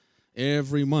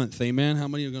Every month. Amen. How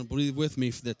many are going to believe with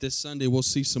me that this Sunday we'll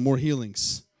see some more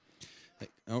healings?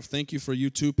 Oh, thank you for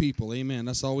you two people. Amen.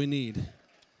 That's all we need.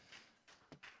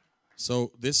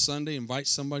 So this Sunday, invite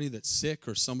somebody that's sick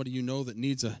or somebody you know that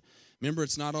needs a... Remember,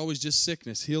 it's not always just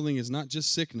sickness. Healing is not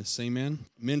just sickness. Amen.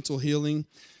 Mental healing,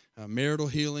 marital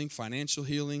healing, financial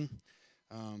healing,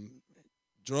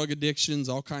 drug addictions,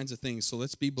 all kinds of things. So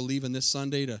let's be believing this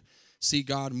Sunday to see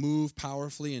God move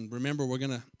powerfully. And remember, we're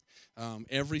going to,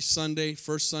 every Sunday,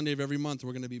 first Sunday of every month,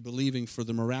 we're going to be believing for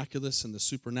the miraculous and the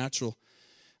supernatural.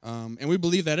 And we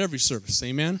believe that every service,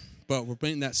 amen? But we're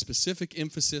putting that specific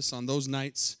emphasis on those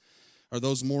nights or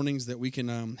those mornings that we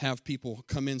can have people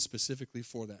come in specifically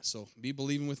for that. So be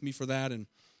believing with me for that, and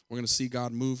we're going to see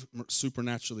God move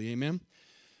supernaturally, amen?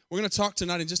 We're going to talk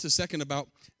tonight in just a second about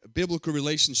biblical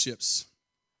relationships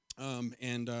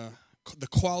and the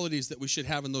qualities that we should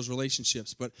have in those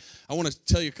relationships. But I want to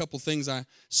tell you a couple things I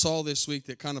saw this week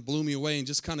that kind of blew me away and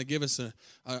just kind of give us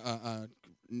a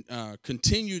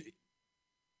continued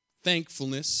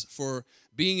thankfulness for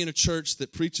being in a church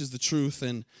that preaches the truth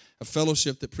and a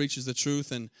fellowship that preaches the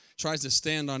truth and tries to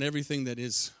stand on everything that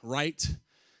is right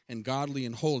and godly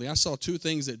and holy. I saw two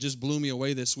things that just blew me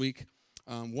away this week.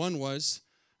 One was,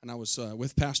 and I was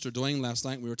with Pastor Dwayne last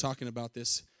night, and we were talking about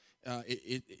this.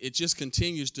 It just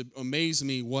continues to amaze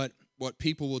me what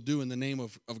people will do in the name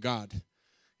of God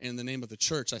and in the name of the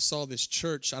church. I saw this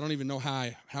church. I don't even know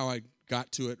how I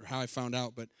got to it or how I found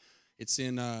out, but it's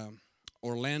in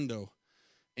Orlando,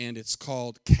 and it's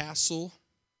called Castle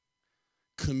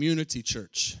Community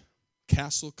Church.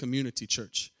 Castle Community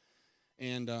Church.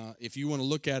 And if you want to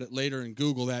look at it later and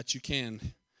Google that, you can.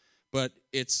 But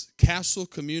it's Castle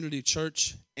Community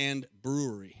Church and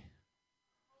Brewery.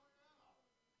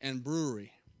 And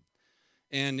brewery.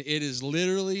 And it is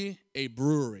literally a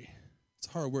brewery. It's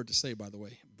a hard word to say, by the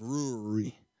way.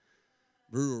 Brewery.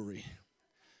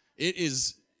 It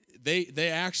is, they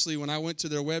actually, when I went to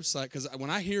their website, because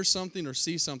when I hear something or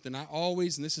see something, I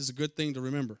always, and this is a good thing to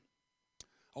remember,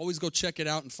 always go check it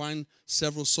out and find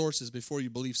several sources before you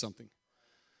believe something.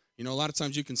 You know, a lot of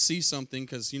times you can see something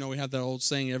because, you know, we have that old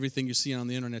saying, everything you see on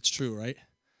the internet's true, right?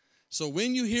 So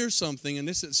when you hear something, and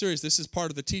this is serious, this is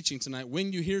part of the teaching tonight.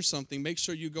 When you hear something, make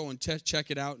sure you go and check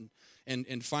it out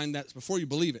and find that before you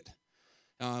believe it.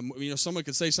 You know, someone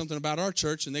could say something about our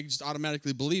church, and they just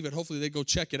automatically believe it. Hopefully they go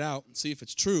check it out and see if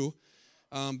it's true.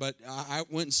 But I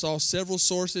went and saw several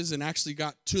sources and actually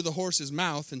got to the horse's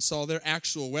mouth and saw their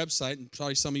actual website. And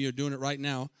probably some of you are doing it right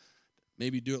now.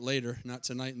 Maybe do it later, not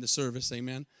tonight in the service,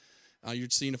 amen. You're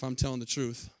seeing if I'm telling the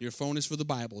truth. Your phone is for the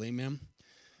Bible, amen.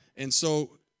 And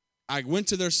so I went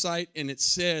to their site, and it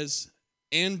says,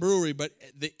 and brewery, but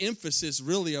the emphasis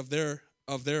really of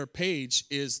their page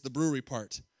is the brewery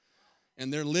part.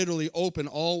 And they're literally open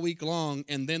all week long,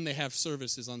 and then they have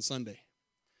services on Sunday.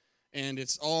 And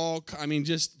it's all, I mean,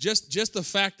 just the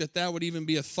fact that would even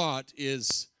be a thought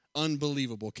is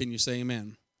unbelievable. Can you say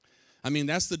amen? I mean,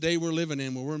 that's the day we're living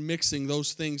in, where we're mixing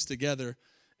those things together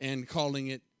and calling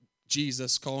it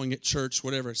Jesus, calling it church,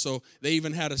 whatever. So they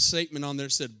even had a statement on there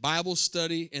that said Bible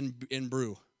study and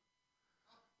brew.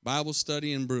 Bible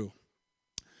study and brew.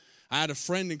 I had a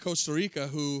friend in Costa Rica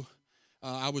who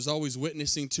I was always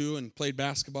witnessing to and played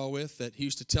basketball with, that he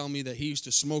used to tell me that he used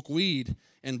to smoke weed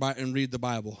and read the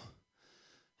Bible.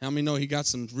 How many know he got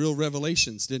some real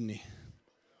revelations, didn't he?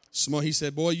 He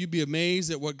said, boy, you'd be amazed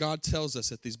at what God tells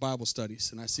us at these Bible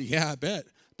studies. And I said, yeah, I bet.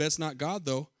 It's not God,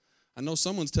 though. I know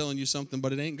someone's telling you something,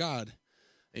 but it ain't God.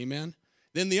 Amen.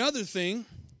 Then the other thing,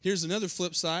 here's another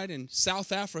flip side. In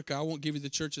South Africa, I won't give you the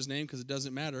church's name because it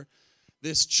doesn't matter.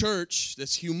 This church,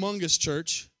 this humongous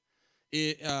church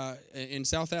in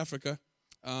South Africa,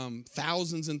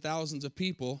 thousands and thousands of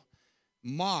people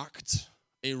mocked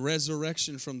a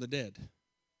resurrection from the dead.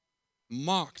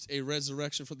 Mocked a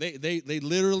resurrection from they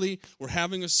literally were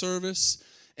having a service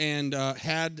and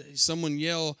had someone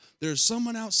yell, "There's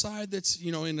someone outside that's,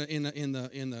 you know, in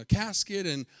the casket."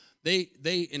 And they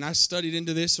and I studied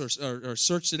into this or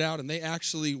searched it out, and they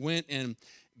actually went and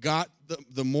got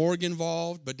the morgue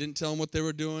involved, but didn't tell them what they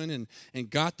were doing, and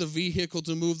got the vehicle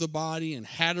to move the body, and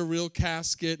had a real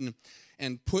casket,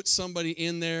 and put somebody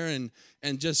in there,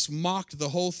 and just mocked the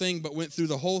whole thing, but went through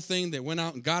the whole thing. They went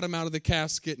out and got him out of the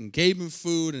casket and gave him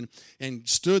food and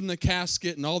stood in the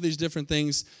casket and all these different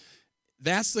things.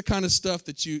 That's the kind of stuff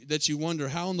that you wonder,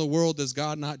 how in the world does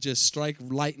God not just strike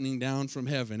lightning down from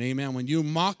heaven? Amen. When you're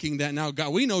mocking that, now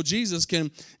God, we know Jesus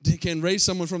can raise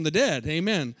someone from the dead.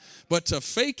 Amen. But to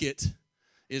fake it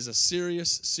is a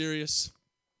serious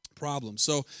problem.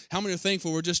 So how many are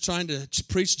thankful we're just trying to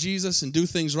preach Jesus and do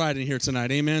things right in here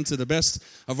tonight? Amen. To the best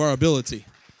of our ability.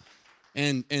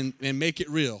 and make it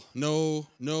real. No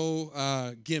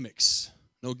gimmicks.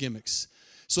 No gimmicks.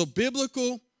 So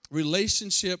biblical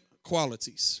relationship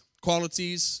qualities,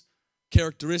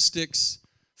 characteristics,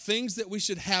 things that we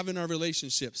should have in our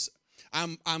relationships.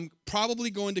 I'm probably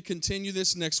going to continue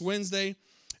this next Wednesday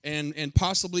and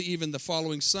possibly even the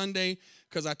following Sunday,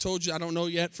 because I told you I don't know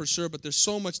yet for sure, but there's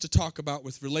so much to talk about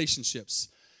with relationships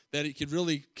that it could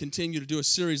really continue to do a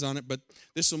series on it. But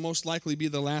this will most likely be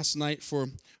the last night for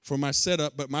my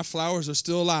setup. But my flowers are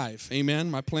still alive.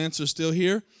 Amen. My plants are still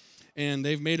here. And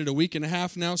they've made it a week and a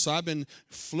half now. So I've been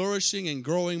flourishing and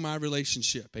growing my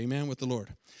relationship. Amen. With the Lord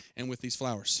and with these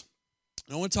flowers.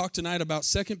 And I want to talk tonight about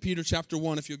 2 Peter chapter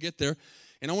 1, if you'll get there.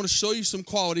 And I want to show you some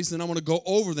qualities, and I want to go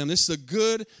over them. This is a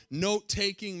good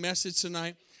note-taking message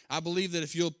tonight. I believe that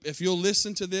if you'll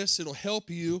listen to this, it'll help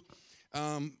you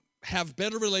have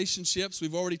better relationships.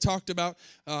 We've already talked about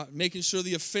making sure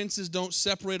the offenses don't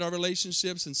separate our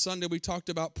relationships. And Sunday we talked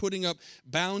about putting up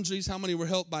boundaries. How many were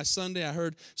helped by Sunday? I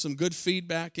heard some good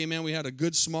feedback. Amen. We had a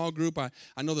good small group. I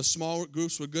know the small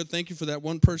groups were good. Thank you for that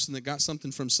one person that got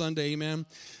something from Sunday. Amen.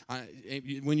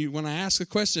 When I ask a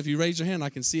question, if you raise your hand, I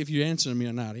can see if you answer me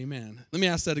or not. Amen. Let me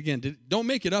ask that again. Don't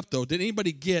make it up, though. Did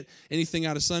anybody get anything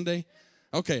out of Sunday?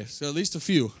 Okay, so at least a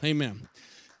few. Amen.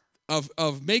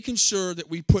 Of making sure that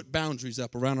we put boundaries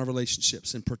up around our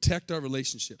relationships and protect our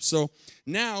relationships. So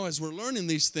now, as we're learning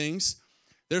these things,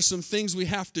 there's some things we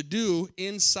have to do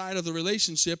inside of the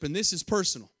relationship, and this is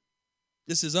personal.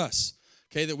 This is us,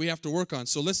 okay, that we have to work on.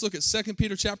 So let's look at 2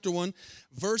 Peter chapter 1,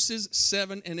 verses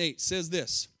 7 and 8. It says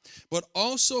this, "But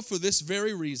also for this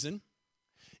very reason,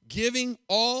 giving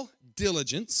all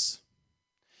diligence,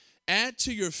 add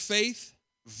to your faith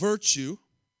virtue,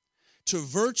 to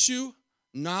virtue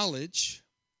knowledge,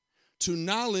 to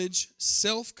knowledge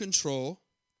self-control,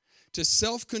 to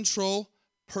self-control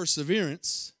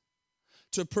perseverance,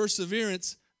 to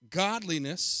perseverance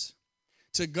godliness,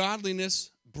 to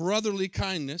godliness brotherly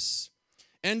kindness,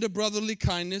 and to brotherly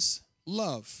kindness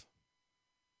love."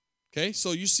 Okay,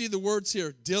 so you see the words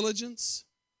here: diligence,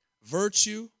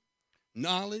 virtue,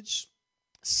 knowledge,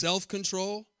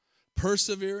 self-control,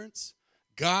 perseverance,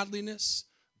 godliness,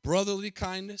 brotherly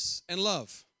kindness, and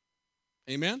love.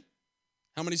 Amen?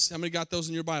 How many got those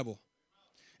in your Bible?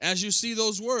 As you see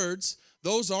those words,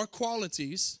 those are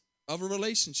qualities of a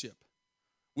relationship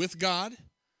with God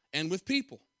and with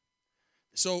people.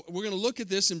 So we're going to look at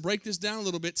this and break this down a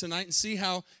little bit tonight and see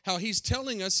how he's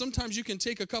telling us. Sometimes you can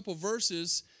take a couple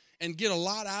verses and get a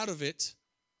lot out of it.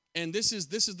 And this is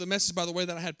the message, by the way,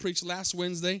 that I had preached last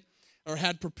Wednesday, or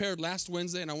had prepared last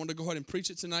Wednesday, and I wanted to go ahead and preach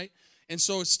it tonight. And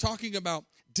so it's talking about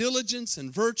diligence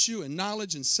and virtue and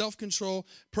knowledge and self-control,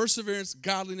 perseverance,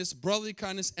 godliness, brotherly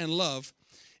kindness, and love.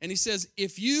 And he says,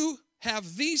 if you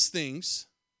have these things,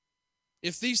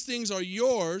 if these things are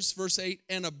yours, verse 8,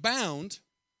 and abound,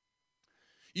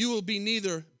 you will be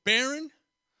neither barren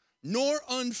nor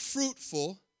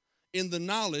unfruitful in the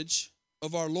knowledge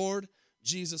of our Lord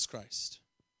Jesus Christ.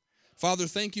 Father,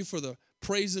 thank you for the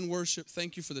praise and worship.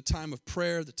 Thank you for the time of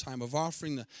prayer, the time of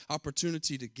offering, the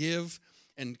opportunity to give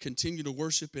and continue to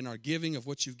worship in our giving of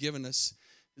what you've given us.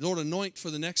 Lord, anoint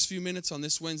for the next few minutes on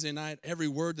this Wednesday night every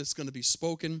word that's going to be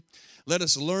spoken. Let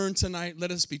us learn tonight. Let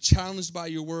us be challenged by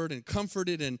your word and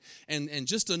comforted, and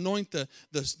just anoint the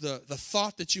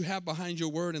thought that you have behind your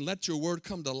word, and let your word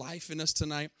come to life in us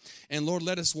tonight. And Lord,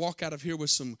 let us walk out of here with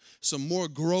some more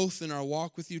growth in our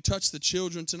walk with you. Touch the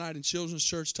children tonight in Children's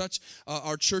Church. Touch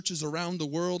our churches around the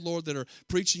world, Lord, that are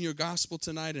preaching your gospel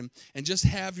tonight, and just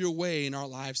have your way in our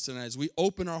lives tonight as we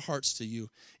open our hearts to you.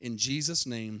 In Jesus'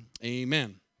 name,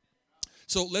 amen.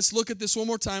 So let's look at this one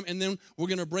more time, and then we're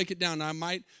going to break it down. Now, I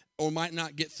might or might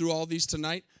not get through all these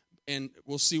tonight, and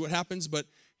we'll see what happens. But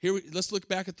let's look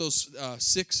back at those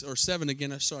 6 or 7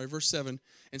 again. Sorry, verse 7,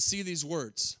 and see these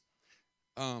words.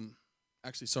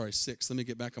 Actually, sorry, 6. Let me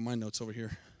get back on my notes over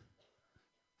here.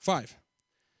 5.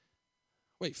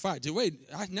 Wait, 5.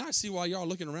 Now I see why y'all are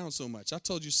looking around so much. I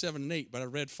told you 7 and 8, but I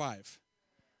read 5.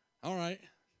 All right.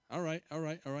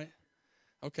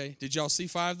 Okay, did y'all see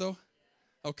 5, though?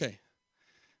 Okay.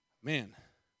 Man,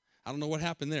 I don't know what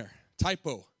happened there.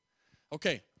 Typo.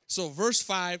 Okay, so verse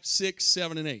 5, 6,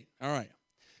 7, and 8. All right.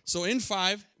 So in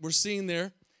 5, we're seeing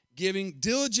there giving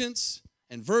diligence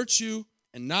and virtue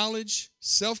and knowledge,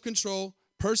 self-control,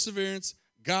 perseverance,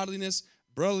 godliness,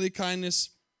 brotherly kindness,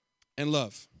 and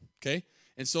love. Okay?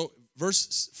 And so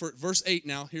verse 8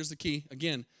 now, here's the key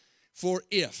again. For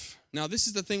if. Now this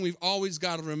is the thing we've always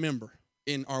got to remember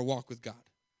in our walk with God,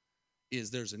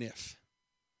 is there's an if.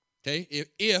 Okay,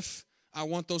 if I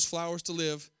want those flowers to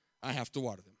live, I have to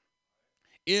water them.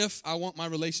 If I want my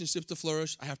relationships to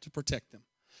flourish, I have to protect them.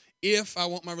 If I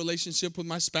want my relationship with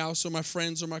my spouse or my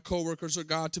friends or my coworkers or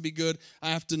God to be good, I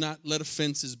have to not let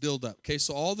offenses build up. Okay,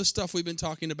 so all the stuff we've been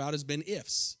talking about has been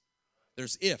ifs.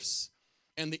 There's ifs.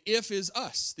 And the if is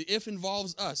us. The if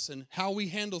involves us and how we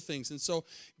handle things. And so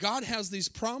God has these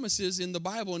promises in the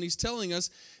Bible, and he's telling us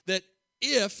that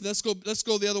if, let's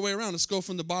go the other way around. Let's go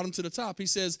from the bottom to the top. He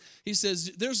says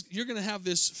you're going to have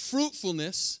this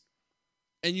fruitfulness,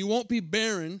 and you won't be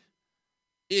barren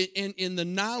in the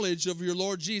knowledge of your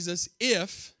Lord Jesus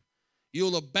if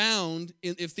you'll abound,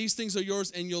 if these things are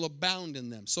yours and you'll abound in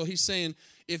them. So he's saying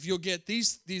if you'll get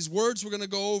these words we're going to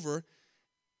go over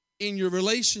in your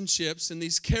relationships, and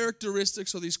these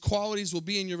characteristics or these qualities will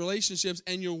be in your relationships,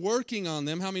 and you're working on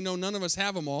them. How many know none of us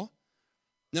have them all?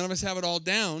 None of us have it all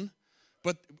down.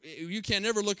 But you can't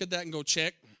ever look at that and go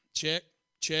check, check,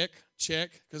 check, check,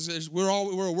 because we're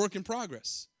a work in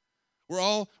progress. We're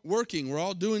all working. We're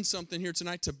all doing something here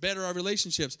tonight to better our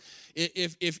relationships.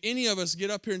 If any of us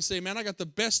get up here and say, man, I got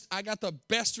the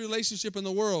best relationship in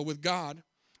the world with God.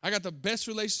 I got the best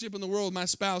relationship in the world with my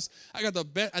spouse. I got the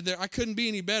best. I couldn't be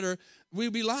any better.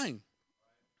 We'd be lying.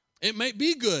 It may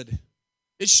be good.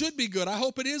 It should be good. I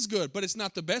hope it is good, but it's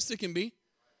not the best it can be,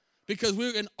 because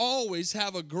we can always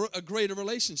have a greater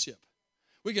relationship.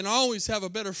 We can always have a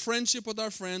better friendship with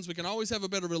our friends. We can always have a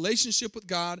better relationship with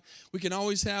God. We can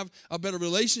always have a better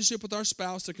relationship with our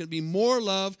spouse. There can be more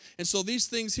love. And so these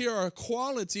things here are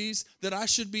qualities that I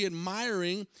should be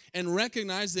admiring and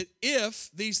recognize that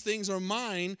if these things are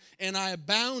mine and I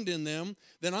abound in them,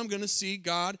 then I'm going to see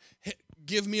God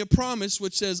give me a promise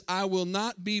which says I will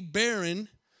not be barren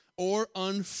or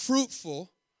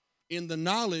unfruitful in the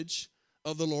knowledge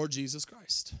of the Lord Jesus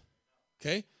Christ.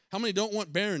 Okay? How many don't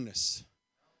want barrenness?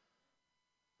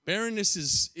 Barrenness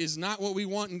is not what we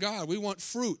want in God. We want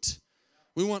fruit.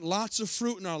 We want lots of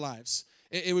fruit in our lives.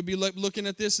 It would be like looking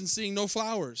at this and seeing no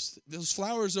flowers. Those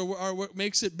flowers are what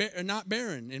makes it not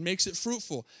barren. It makes it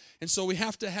fruitful. And so we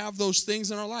have to have those things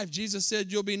in our life. Jesus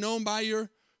said, you'll be known by your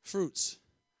fruits.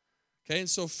 Okay, and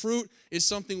so fruit is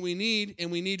something we need,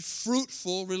 and we need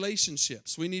fruitful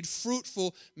relationships. We need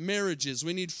fruitful marriages.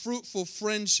 We need fruitful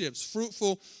friendships,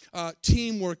 fruitful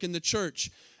teamwork in the church.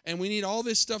 And we need all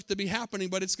this stuff to be happening,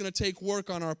 but it's going to take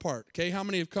work on our part. Okay, how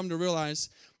many have come to realize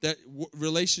that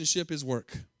relationship is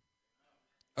work?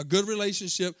 A good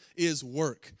relationship is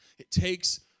work. It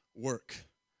takes work.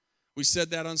 We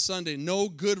said that on Sunday. No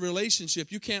good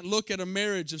relationship. You can't look at a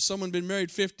marriage if someone been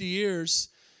married 50 years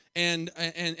and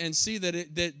see that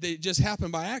it just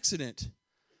happened by accident,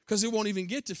 because it won't even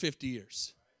get to 50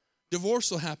 years.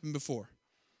 Divorce will happen before.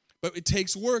 But it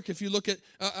takes work. If you look at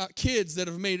kids that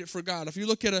have made it for God, if you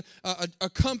look at a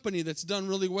company that's done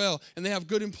really well and they have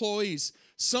good employees,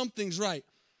 something's right.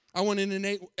 I went in and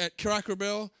ate at Cracker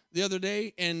Barrel the other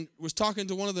day and was talking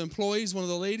to one of the employees, one of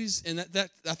the ladies, and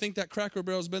I think that Cracker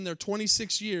Barrel's been there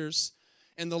 26 years,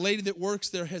 and the lady that works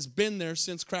there has been there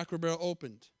since Cracker Barrel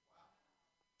opened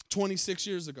 26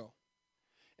 years ago.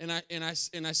 And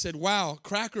I said, wow,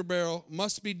 Cracker Barrel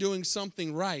must be doing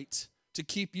something right to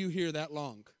keep you here that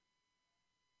long.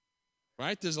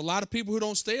 Right? There's a lot of people who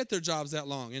don't stay at their jobs that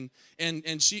long.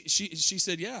 And she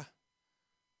said, yeah.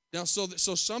 Now, so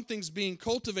something's being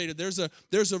cultivated. There's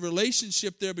a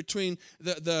relationship there between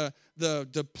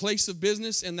the place of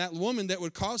business and that woman that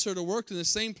would cause her to work in the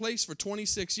same place for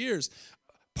 26 years.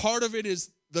 Part of it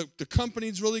is the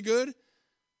company's really good,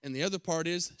 and the other part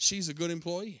is she's a good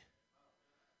employee.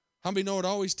 How many know it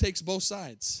always takes both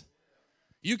sides?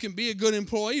 You can be a good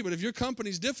employee, but if your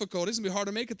company's difficult, it's going to be hard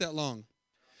to make it that long.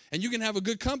 And you can have a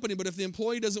good company, but if the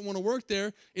employee doesn't want to work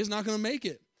there, it's not going to make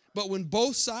it. But when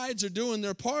both sides are doing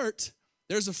their part,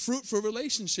 there's a fruitful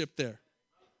relationship there.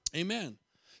 Amen.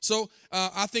 So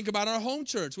I think about our home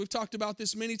church. We've talked about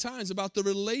this many times, about the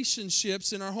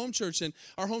relationships in our home church. And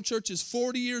our home church is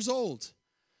 40 years old.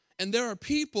 And there are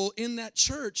people in that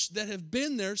church that have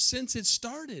been there since it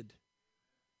started.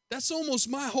 That's almost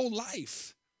my whole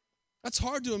life. That's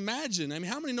hard to imagine. I mean,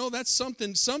 how many know that's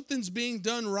something's being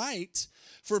done right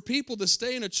for people to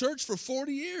stay in a church for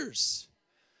 40 years?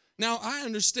 Now, I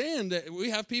understand that we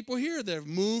have people here that have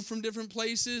moved from different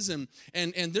places, and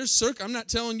there's I'm not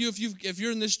telling you if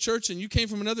you're in this church and you came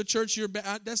from another church, you're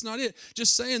bad. That's not it.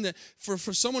 Just saying that for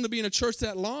someone to be in a church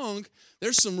that long,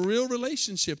 there's some real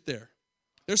relationship there.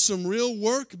 There's some real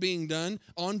work being done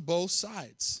on both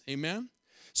sides. Amen?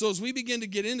 So as we begin to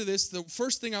get into this, the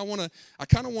first thing I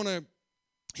kind of want to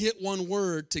hit one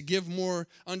word to give more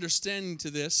understanding to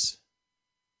this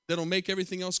that'll make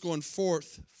everything else going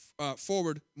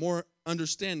forward more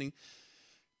understanding.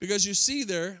 Because you see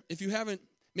there, if you haven't,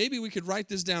 maybe we could write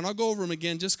this down. I'll go over them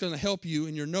again just going to help you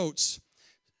in your notes.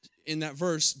 in that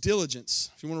verse, diligence.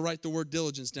 If you want to write the word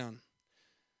diligence down.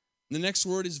 The next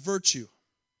word is virtue.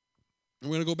 And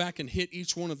we're going to go back and hit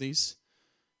each one of these.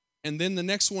 And then the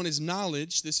next one is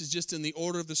knowledge. This is just in the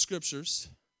order of the scriptures.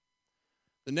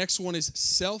 The next one is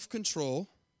self-control.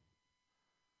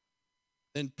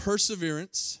 Then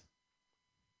perseverance.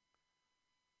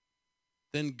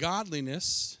 Then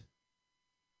godliness.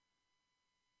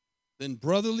 Then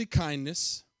brotherly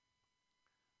kindness.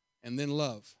 And then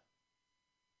love.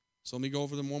 So let me go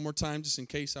over them one more time just in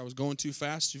case I was going too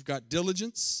fast. You've got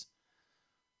diligence,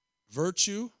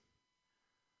 virtue,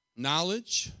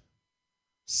 knowledge,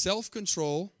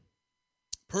 self-control,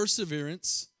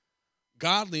 perseverance,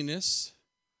 godliness,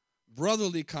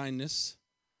 brotherly kindness,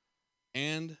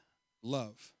 and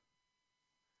love.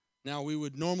 Now, we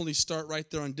would normally start right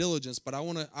there on diligence, but I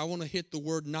want to hit the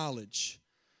word knowledge.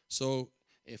 So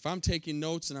if I'm taking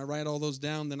notes and I write all those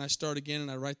down, then I start again and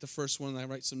I write the first one and I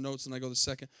write some notes and I go the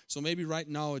second. So maybe write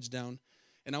knowledge down.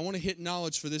 And I want to hit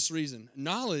knowledge for this reason.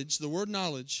 Knowledge, the word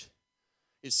knowledge,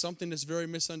 is something that's very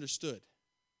misunderstood.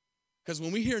 Because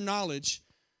when we hear knowledge,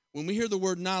 when we hear the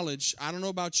word knowledge, I don't know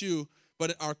about you,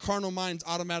 but our carnal minds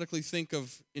automatically think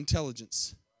of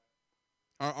intelligence.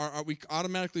 We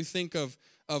automatically think of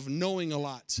knowing a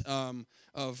lot,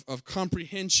 of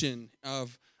comprehension,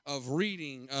 of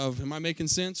reading, am I making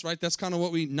sense, right? That's kind of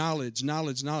what we, knowledge.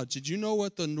 Did you know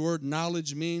what the word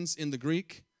knowledge means in the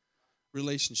Greek?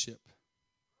 Relationship.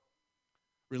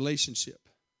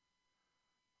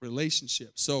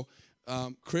 So,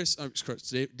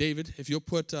 David, if you'll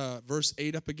put verse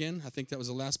 8 up again, I think that was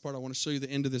the last part. I want to show you the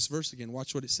end of this verse again.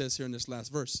 Watch what it says here in this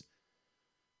last verse.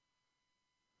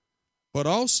 But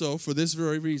also, for this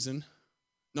very reason,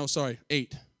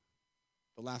 8,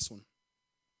 the last one.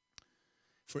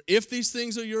 For if these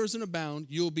things are yours and abound,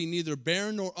 you will be neither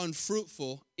barren nor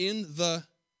unfruitful in the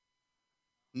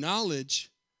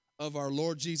knowledge of our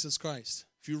Lord Jesus Christ.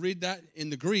 If you read that in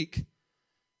the Greek,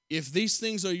 if these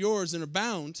things are yours and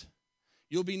abound,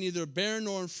 you'll be neither barren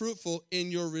nor unfruitful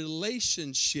in your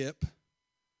relationship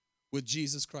with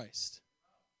Jesus Christ.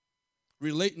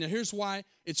 Now here's why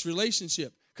it's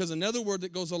relationship. Because another word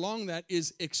that goes along that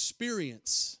is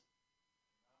experience.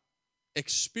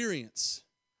 Experience.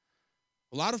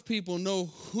 A lot of people know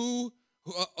who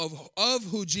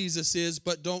Jesus is,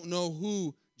 but don't know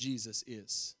who Jesus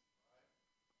is.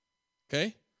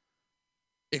 Okay?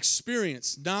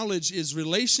 Experience. Knowledge is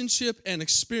relationship and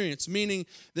experience, meaning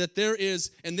that there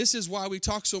is, and this is why we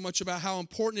talk so much about how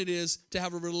important it is to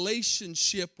have a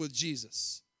relationship with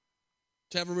Jesus.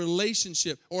 To have a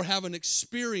relationship or have an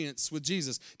experience with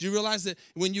Jesus. Do you realize that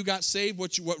when you got saved,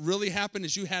 what really happened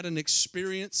is you had an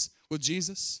experience with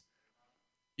Jesus?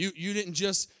 You didn't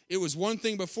just, it was one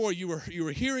thing before, you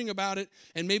were hearing about it,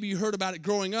 and maybe you heard about it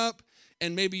growing up,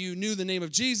 and maybe you knew the name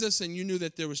of Jesus, and you knew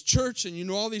that there was church, and you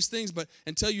knew all these things, but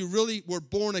until you really were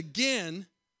born again,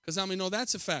 because how many know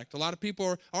that's a fact? A lot of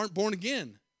people aren't born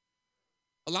again.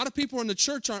 A lot of people in the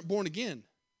church aren't born again.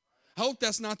 I hope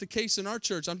that's not the case in our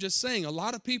church. I'm just saying, a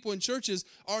lot of people in churches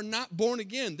are not born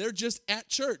again. They're just at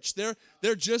church.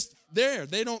 They're just there.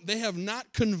 They have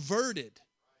not converted.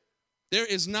 There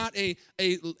is not a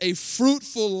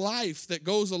fruitful life that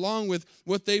goes along with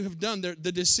what they have done.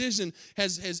 The decision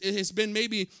has been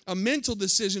maybe a mental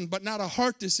decision, but not a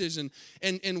heart decision.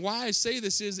 And why I say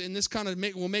this is, and this kind of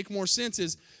will make more sense,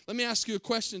 is let me ask you a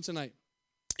question tonight.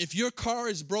 If your car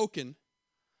is broken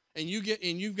and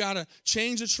you've got to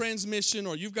change the transmission,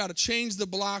 or you've got to change the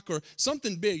block, or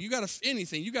something big, you got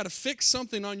to fix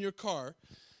something on your car.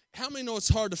 How many know it's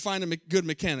hard to find a good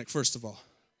mechanic? First of all.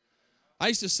 I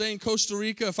used to say in Costa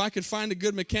Rica, if I could find a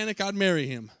good mechanic, I'd marry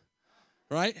him,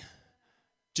 right?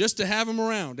 Just to have him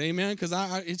around, amen? Because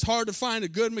it's hard to find a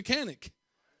good mechanic.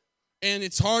 And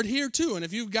it's hard here too. And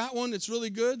if you've got one that's really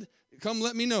good, come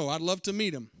let me know. I'd love to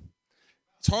meet him.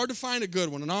 It's hard to find a good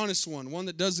one, an honest one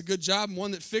that does a good job, and one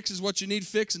that fixes what you need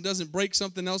fixed and doesn't break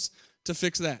something else to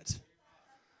fix that.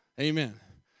 Amen.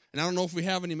 And I don't know if we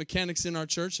have any mechanics in our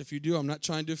church. If you do, I'm not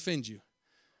trying to offend you.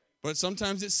 But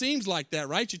sometimes it seems like that,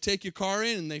 right? You take your car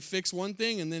in and they fix one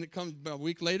thing, and then it comes a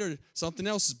week later, something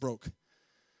else is broke.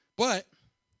 But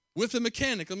with a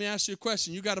mechanic, let me ask you a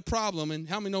question. You got a problem, and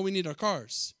how many know we need our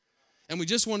cars? And we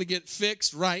just want to get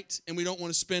fixed right, and we don't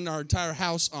want to spend our entire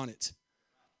house on it.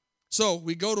 So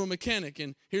we go to a mechanic,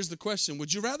 and here's the question.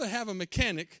 Would you rather have a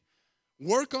mechanic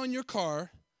work on your car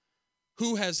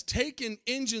who has taken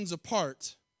engines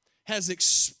apart, has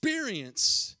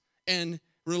experience and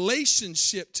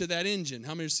relationship to that engine?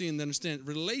 How many are seeing and understand?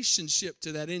 Relationship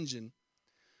to that engine.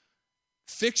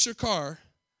 Fix your car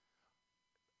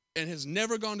and has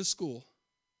never gone to school,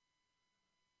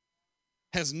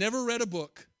 has never read a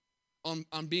book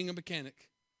on being a mechanic.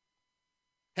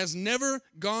 Has never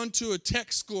gone to a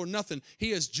tech school or nothing.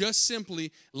 He has just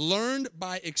simply learned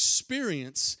by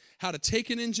experience how to take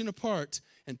an engine apart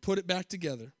and put it back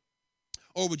together.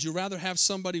 Or would you rather have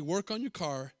somebody work on your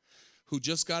car who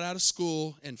just got out of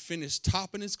school and finished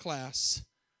top in his class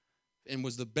and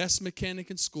was the best mechanic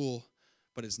in school,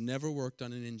 but has never worked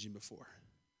on an engine before?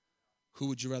 Who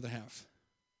would you rather have?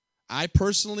 I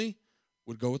personally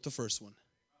would go with the first one.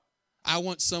 I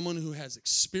want someone who has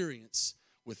experience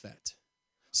with that.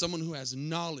 Someone who has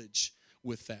knowledge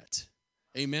with that.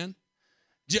 Amen?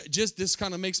 Just this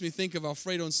kind of makes me think of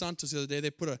Alfredo and Santos the other day. They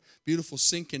put a beautiful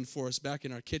sink in for us back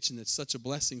in our kitchen that's such a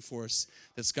blessing for us,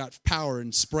 that's got power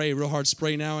and spray, real hard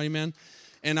spray now, amen?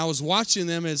 And I was watching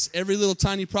them as every little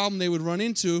tiny problem they would run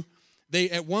into, they,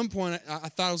 at one point, I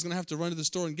thought I was going to have to run to the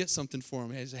store and get something for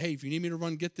them. I said, hey, if you need me to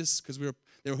run, get this, because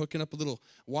they were hooking up a little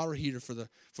water heater for the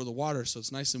water, so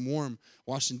it's nice and warm,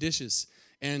 washing dishes.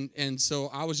 And so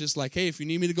I was just like, hey, if you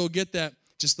need me to go get that,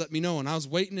 just let me know. And I was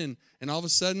waiting, and all of a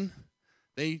sudden,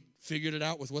 they figured it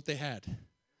out with what they had.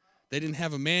 They didn't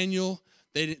have a manual.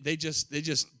 They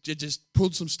just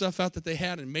pulled some stuff out that they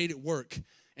had and made it work,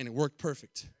 and it worked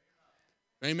perfect.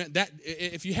 Amen. That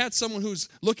if you had someone who's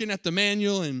looking at the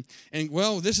manual and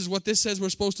well, this is what this says we're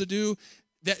supposed to do,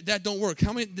 that don't work.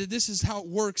 This is how it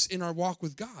works in our walk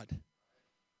with God.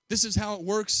 This is how it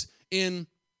works in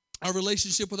our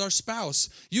relationship with our spouse.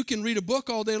 You can read a book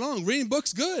all day long. Reading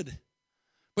books good,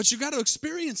 but you got to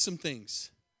experience some things.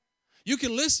 You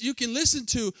can listen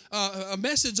to a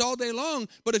message all day long,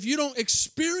 but if you don't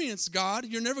experience God,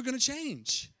 you're never going to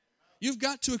change. You've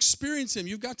got to experience Him.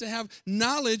 You've got to have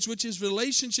knowledge, which is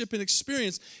relationship and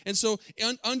experience. And so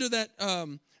under that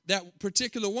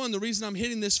particular one, the reason I'm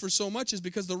hitting this for so much is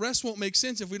because the rest won't make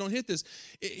sense if we don't hit this.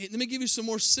 Let me give you some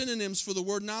more synonyms for the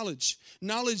word knowledge.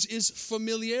 Knowledge is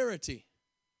familiarity.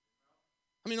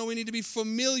 I mean, we need to be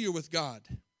familiar with God.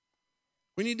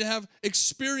 We need to have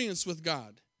experience with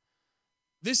God.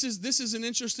 This is an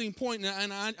interesting point,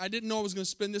 and I didn't know I was going to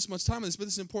spend this much time on this, but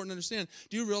this is important to understand.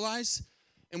 Do you realize,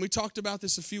 and we talked about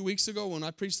this a few weeks ago when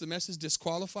I preached the message,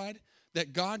 Disqualified,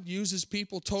 that God uses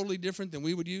people totally different than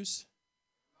we would use?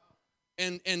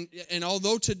 And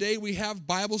although today we have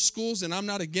Bible schools, and I'm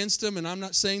not against them, and I'm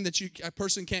not saying that a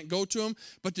person can't go to them,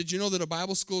 but did you know that a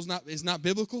Bible school is not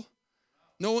biblical?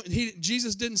 No,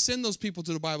 Jesus didn't send those people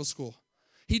to the Bible school.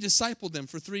 He discipled them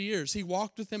for 3 years. He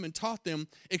walked with them and taught them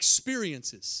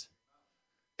experiences.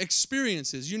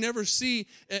 Experiences. You never see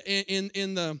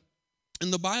in the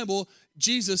Bible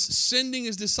Jesus sending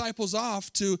his disciples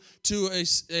off to a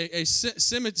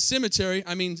cemetery.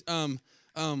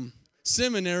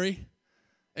 Seminary.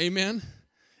 Amen.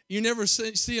 You never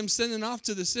see him sending off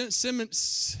to the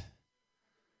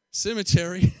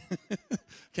cemetery.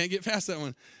 Can't get past that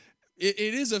one.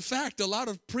 It is a fact. A lot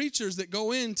of preachers that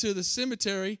go into the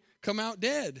cemetery come out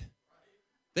dead.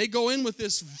 They go in with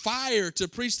this fire to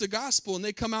preach the gospel, and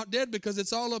they come out dead because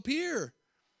it's all up here.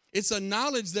 It's a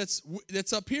knowledge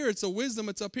that's up here. It's a wisdom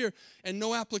that's up here, and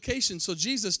no application. So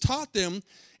Jesus taught them,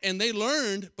 and they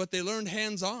learned, but they learned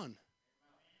hands-on.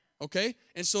 Okay?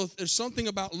 And so there's something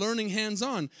about learning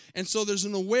hands-on. And so there's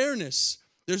an awareness.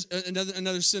 There's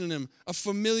another synonym, a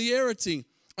familiarity,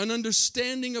 an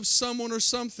understanding of someone or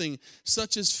something,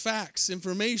 such as facts,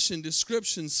 information,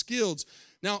 description, skills.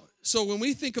 Now, so when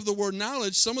we think of the word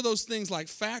knowledge, some of those things like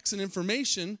facts and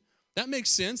information, that makes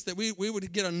sense, that we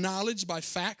would get a knowledge by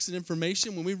facts and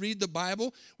information. When we read the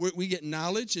Bible, we get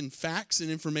knowledge and facts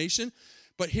and information.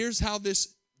 But here's how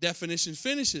this definition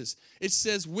finishes. It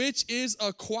says, which is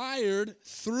acquired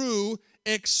through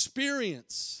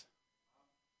experience.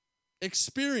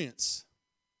 Experience.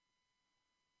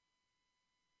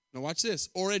 Now watch this.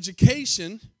 Or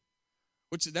education,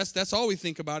 which that's all we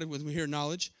think about it when we hear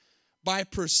knowledge, by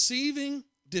perceiving,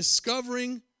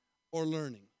 discovering, or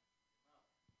learning.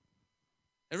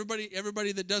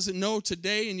 Everybody that doesn't know,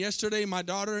 today and yesterday, my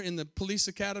daughter in the police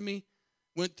academy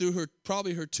went through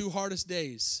probably her 2 hardest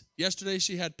days. Yesterday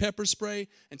she had pepper spray,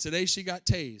 and today she got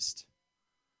tased.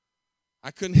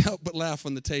 I couldn't help but laugh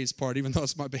on the tase part, even though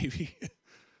it's my baby.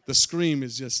 The scream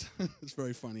is just, it's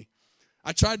very funny.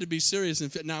 I tried to be serious.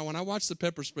 Now, when I watched the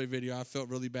pepper spray video, I felt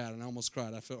really bad, and I almost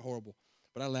cried. I felt horrible.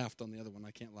 But I laughed on the other one,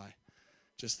 I can't lie.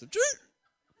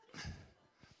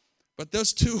 But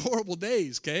those 2 horrible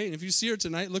days, okay? And if you see her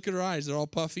tonight, look at her eyes. They're all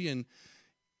puffy, and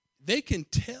they can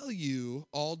tell you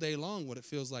all day long what it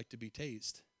feels like to be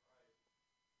tased.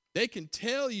 They can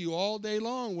tell you all day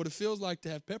long what it feels like to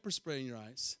have pepper spray in your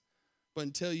eyes. But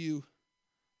until you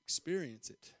experience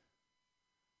it,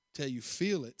 until you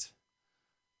feel it,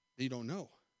 you don't know.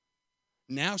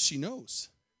 Now she knows.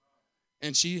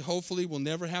 And she hopefully will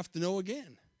never have to know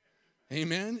again.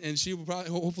 Amen. And she will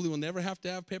hopefully will never have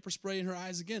to have pepper spray in her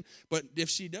eyes again. But if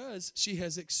she does, she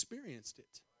has experienced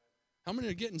it. How many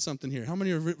are getting something here? How many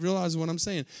are realizing what I'm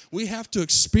saying? We have to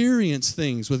experience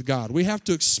things with God. We have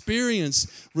to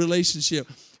experience relationship.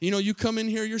 You know, you come in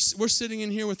here, we're sitting in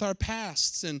here with our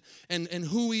pasts and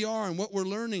who we are and what we're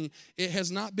learning. It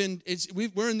has not been,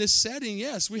 we're in this setting,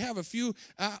 yes. We have a few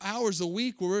hours a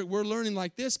week where we're learning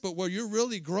like this, but where you're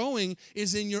really growing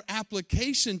is in your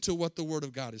application to what the Word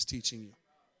of God is teaching you.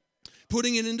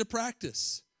 Putting it into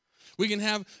practice. We can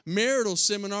have marital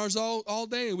seminars all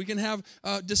day. We can have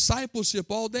discipleship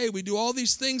all day. We do all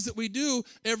these things that we do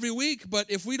every week, but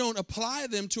if we don't apply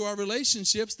them to our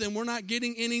relationships, then we're not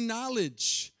getting any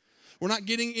knowledge. We're not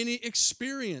getting any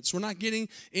experience. We're not getting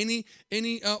any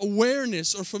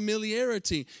awareness or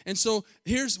familiarity. And so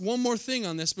here's one more thing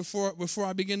on this before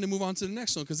I begin to move on to the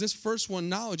next one, because this first one,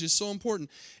 knowledge, is so important.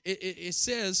 It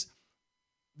says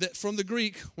that from the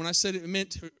Greek, when I said it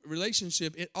meant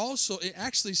relationship, it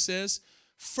actually says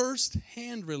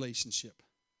first-hand relationship.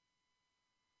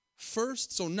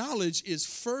 So knowledge is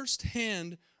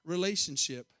first-hand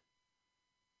relationship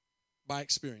by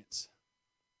experience.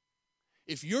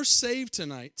 If you're saved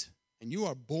tonight and you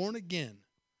are born again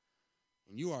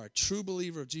and you are a true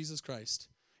believer of Jesus Christ,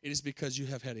 it is because you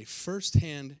have had a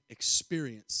first-hand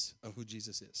experience of who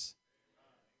Jesus is.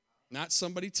 Not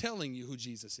somebody telling you who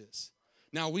Jesus is.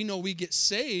 Now, we know we get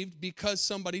saved because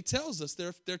somebody tells us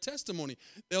their testimony.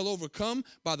 They'll overcome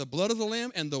by the blood of the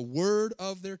Lamb and the word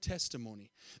of their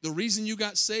testimony. The reason you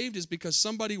got saved is because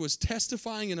somebody was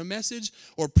testifying in a message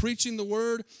or preaching the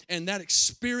word, and that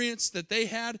experience that they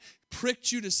had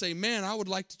pricked you to say, man, I would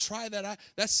like to try that.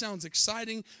 That sounds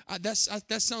exciting. That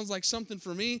sounds like something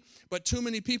for me. But too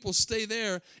many people stay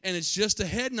there, and it's just a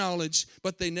head knowledge,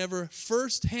 but they never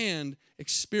firsthand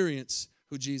experience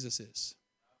who Jesus is.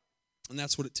 And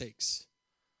that's what it takes.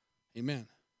 Amen.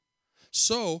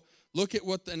 So look at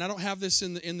and I don't have this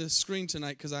in the screen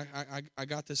tonight because I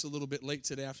got this a little bit late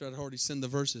today after I'd already sent the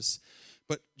verses.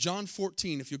 But John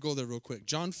 14, if you go there real quick.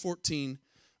 John 14,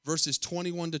 verses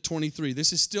 21 to 23.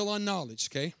 This is still on knowledge,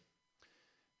 okay?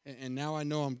 And now I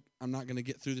know I'm not going to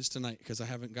get through this tonight because I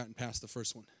haven't gotten past the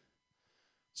first one.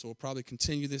 So we'll probably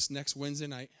continue this next Wednesday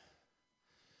night.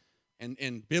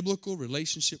 And biblical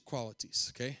relationship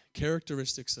qualities, okay?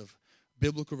 Characteristics of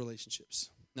biblical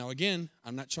relationships. Now, again,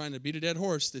 I'm not trying to beat a dead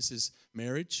horse. This is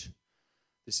marriage.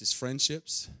 This is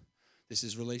friendships. This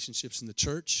is relationships in the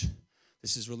church.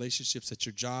 This is relationships at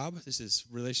your job. This is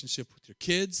relationship with your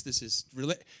kids.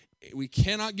 We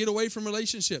cannot get away from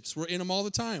relationships. We're in them all the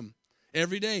time,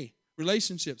 every day.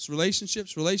 Relationships.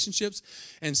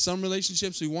 And some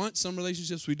relationships we want, some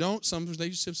relationships we don't. Some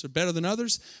relationships are better than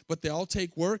others, but they all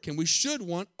take work, and we should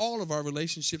want all of our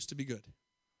relationships to be good.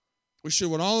 We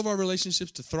should want all of our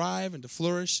relationships to thrive and to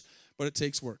flourish, but it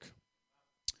takes work.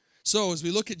 So as we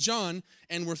look at John,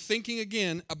 and we're thinking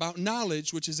again about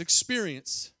knowledge, which is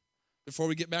experience, before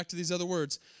we get back to these other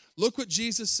words, look what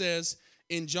Jesus says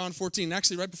in John 14.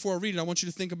 Actually, right before I read it, I want you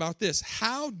to think about this.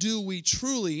 How do we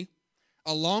truly,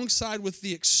 alongside with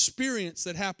the experience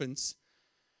that happens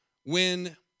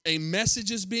when a message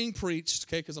is being preached,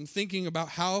 okay, because I'm thinking about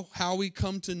how we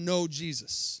come to know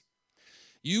Jesus.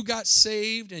 You got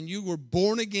saved and you were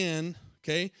born again,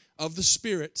 okay, of the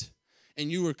Spirit,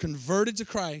 and you were converted to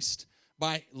Christ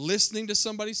by listening to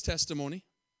somebody's testimony,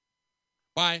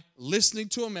 by listening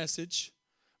to a message,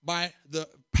 by the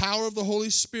power of the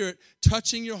Holy Spirit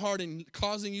touching your heart and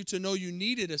causing you to know you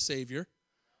needed a Savior,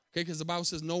 okay, because the Bible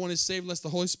says no one is saved unless the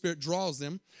Holy Spirit draws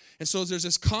them. And so there's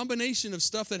this combination of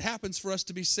stuff that happens for us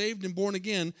to be saved and born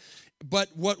again. But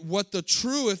what the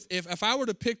truth, if I were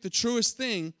to pick the truest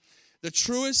thing, the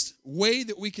truest way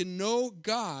that we can know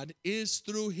God is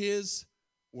through His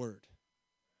Word.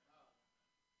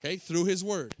 Okay, through His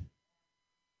Word.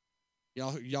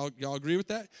 Y'all agree with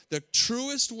that? The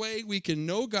truest way we can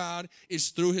know God is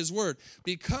through His Word,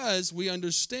 because we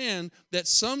understand that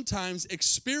sometimes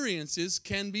experiences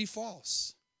can be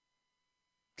false.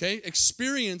 Okay,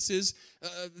 experiences,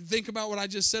 think about what I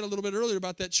just said a little bit earlier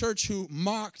about that church who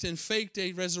mocked and faked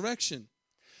a resurrection.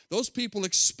 Those people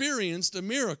experienced a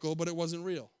miracle, but it wasn't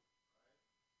real.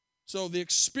 So the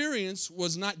experience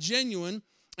was not genuine,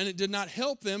 and it did not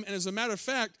help them. And as a matter of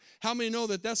fact, how many know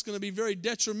that that's going to be very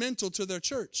detrimental to their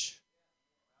church?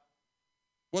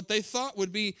 What they thought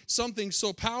would be something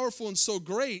so powerful and so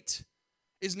great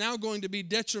is now going to be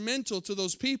detrimental to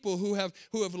those people who have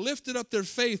lifted up their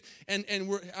faith.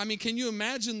 Can you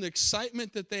imagine the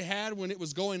excitement that they had when it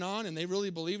was going on and they really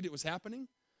believed it was happening?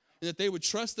 And that they would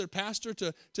trust their pastor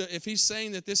to if he's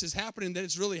saying that this is happening, that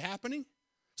it's really happening.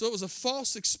 So it was a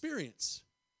false experience.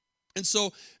 And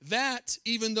so that,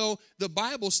 even though the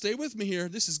Bible, stay with me here,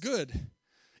 this is good.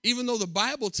 Even though the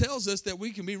Bible tells us that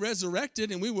we can be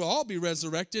resurrected and we will all be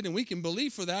resurrected and we can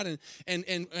believe for that and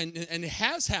it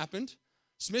has happened.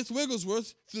 Smith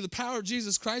Wigglesworth, through the power of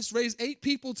Jesus Christ, raised 8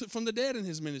 people from the dead in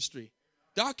his ministry.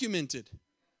 Documented.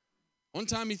 One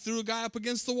time he threw a guy up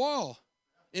against the wall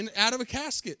out of a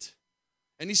casket.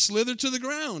 And he slithered to the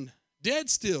ground, dead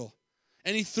still.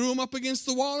 And he threw him up against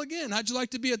the wall again. How'd you like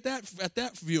to be at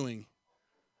that viewing?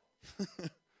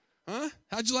 Huh?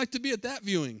 How'd you like to be at that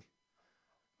viewing?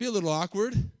 Be a little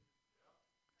awkward.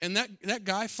 And that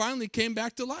guy finally came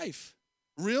back to life.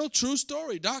 Real, true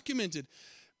story, documented.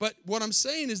 But what I'm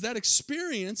saying is that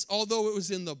experience, although it was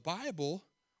in the Bible,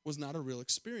 was not a real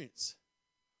experience.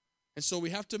 And so we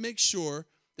have to make sure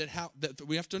that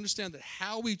we have to understand that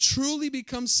how we truly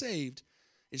become saved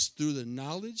is through the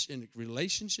knowledge and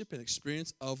relationship and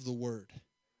experience of the Word.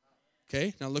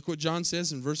 Okay, now look what John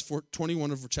says in verse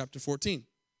 21 of chapter 14.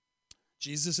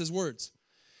 Jesus' words.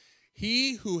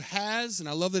 He who has, and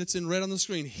I love that it's in red on the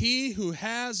screen, he who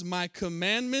has my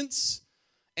commandments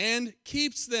and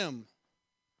keeps them,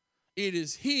 it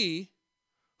is he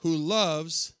who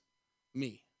loves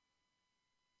me.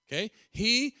 Okay,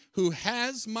 he who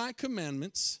has my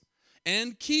commandments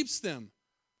and keeps them.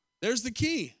 There's the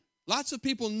key. Lots of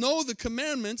people know the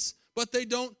commandments, but they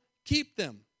don't keep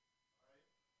them.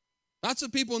 Lots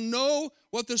of people know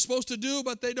what they're supposed to do,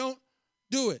 but they don't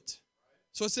do it.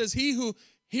 So it says, he who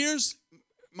hears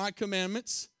my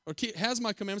commandments, or has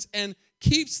my commandments, and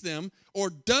keeps them,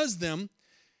 or does them,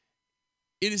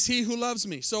 it is he who loves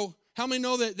me. So how many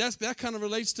know that kind of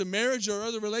relates to marriage or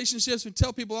other relationships? We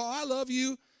tell people, oh, I love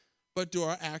you, but do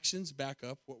our actions back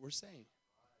up what we're saying?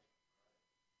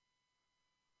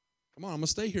 Come on, I'm going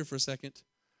to stay here for a second.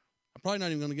 I'm probably not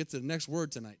even going to get to the next word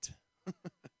tonight.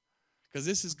 Because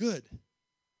this is good.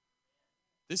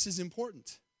 This is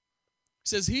important. It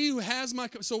says, he who has my,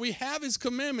 so we have his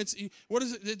commandments. What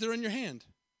is it? They're in your hand.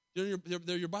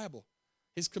 They're your Bible.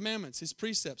 His commandments, his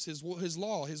precepts, his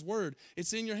law, his word.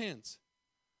 It's in your hands.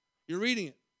 You're reading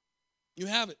it. You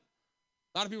have it.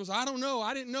 A lot of people say, I don't know.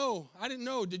 I didn't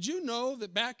know. Did you know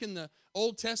that back in the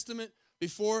Old Testament,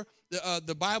 before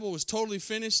the Bible was totally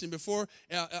finished and before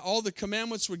all the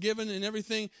commandments were given and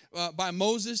everything by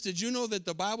Moses, did you know that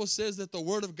the Bible says that the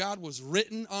Word of God was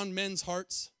written on men's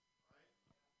hearts?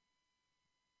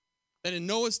 That in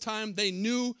Noah's time, they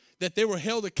knew that they were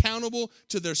held accountable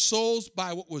to their souls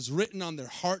by what was written on their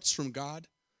hearts from God.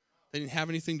 They didn't have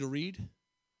anything to read.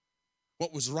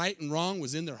 What was right and wrong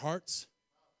was in their hearts.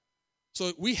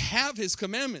 So we have his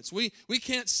commandments. We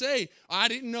can't say, I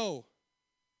didn't know.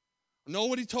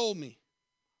 Nobody told me,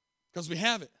 because we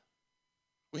have it.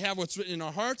 We have what's written in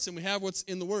our hearts and we have what's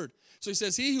in the Word. So he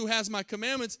says, he who has my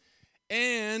commandments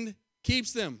and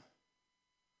keeps them.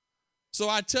 So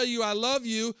I tell you I love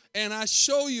you and I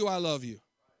show you I love you.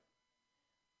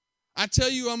 I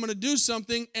tell you I'm going to do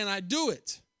something and I do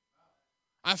it.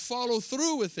 I follow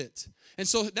through with it. And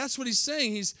so that's what he's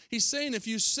saying. He's saying if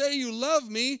you say you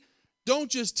love me, don't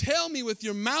just tell me with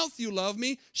your mouth you love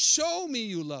me. Show me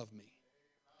you love me.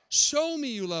 Show me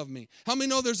you love me. How many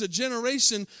know there's a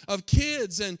generation of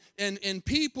kids and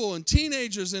people and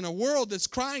teenagers in a world that's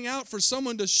crying out for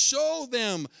someone to show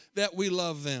them that we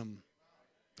love them?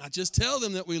 Not just tell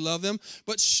them that we love them,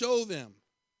 but show them.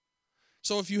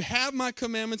 So if you have my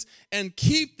commandments and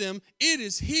keep them, it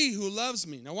is he who loves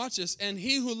me. Now watch this. And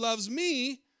he who loves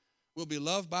me will be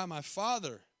loved by my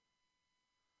Father.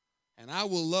 And I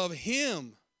will love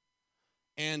him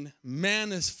and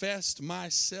manifest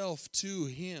myself to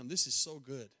him. This is so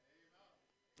good.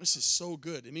 This is so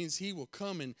good. It means he will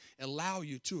come and allow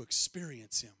you to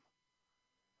experience him.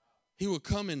 He will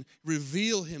come and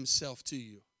reveal himself to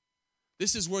you.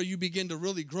 This is where you begin to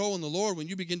really grow in the Lord, when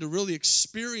you begin to really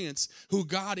experience who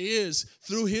God is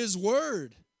through his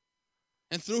word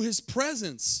and through his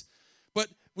presence. But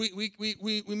we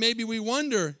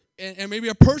wonder, and maybe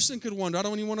a person could wonder, I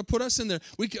don't even want to put us in there.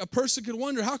 A person could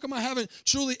wonder, how come I haven't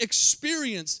truly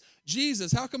experienced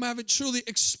Jesus? How come I haven't truly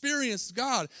experienced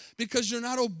God? Because you're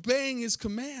not obeying his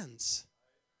commands.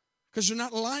 Because you're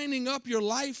not lining up your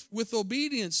life with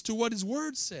obedience to what his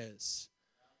word says.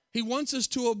 He wants us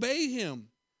to obey him.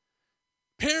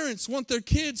 Parents want their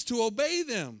kids to obey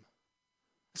them.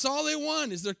 That's all they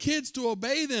want, is their kids to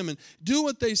obey them and do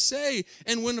what they say.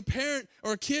 And when a parent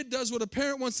or a kid does what a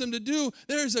parent wants them to do,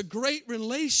 there's a great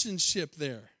relationship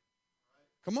there.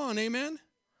 Come on, amen?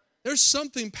 There's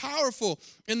something powerful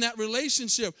in that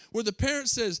relationship where the parent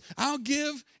says, I'll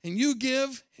give, and you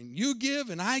give, and you give,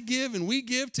 and I give, and we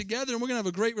give together, and we're going to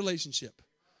have a great relationship.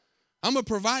 I'm going to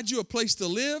provide you a place to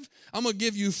live. I'm going to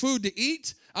give you food to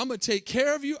eat. I'm going to take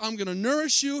care of you. I'm going to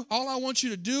nourish you. All I want you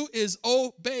to do is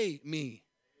obey me.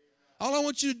 All I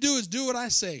want you to do is do what I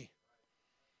say.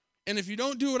 And if you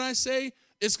don't do what I say,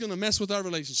 it's going to mess with our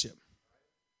relationship.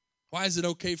 Why is it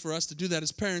okay for us to do that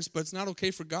as parents, but it's not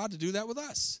okay for God to do that with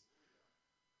us?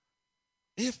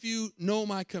 If you know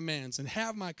my commands and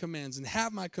have my commands and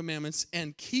have my commandments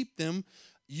and keep them,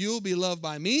 you'll be loved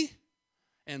by me,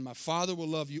 and my Father will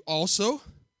love you also,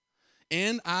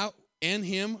 and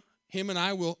him and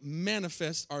I will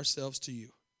manifest ourselves to you.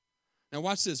 Now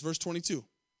watch this, verse 22.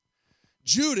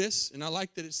 Judas, and I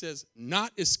like that it says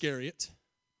not Iscariot,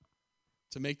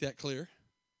 to make that clear,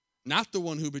 not the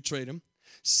one who betrayed him,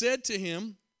 said to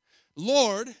him,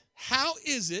 Lord, how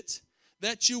is it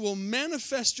that you will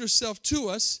manifest yourself to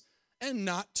us and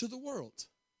not to the world?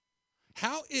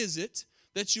 How is it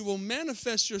that you will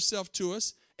manifest yourself to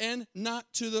us and not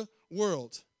to the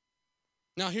world?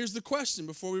 Now, here's the question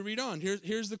before we read on.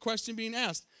 Here's the question being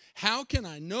asked. How can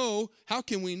we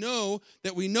know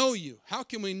that we know you? How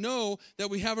can we know that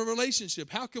we have a relationship?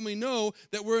 How can we know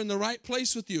that we're in the right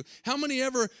place with you? How many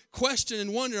ever question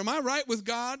and wonder, am I right with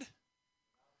God?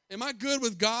 Am I good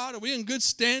with God? Are we in good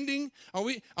standing? Are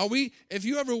we? If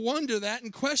you ever wonder that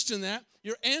and question that,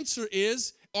 your answer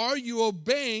is, are you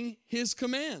obeying his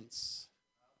commands?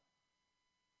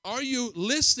 Are you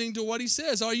listening to what he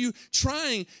says? Are you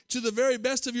trying to the very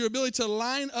best of your ability to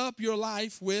line up your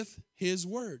life with his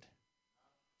word?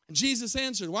 And Jesus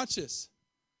answered, watch this.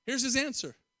 Here's his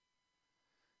answer.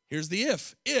 Here's the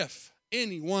if. If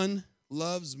anyone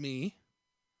loves me,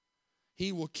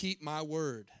 he will keep my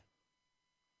word.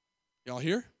 Y'all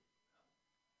hear?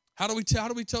 How do we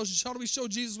show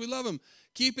Jesus we love him?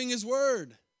 Keeping his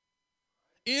word.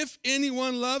 If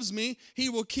anyone loves me, he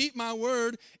will keep my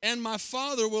word, and my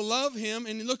Father will love him.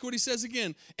 And look what he says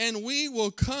again. And we will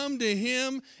come to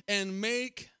him and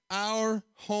make our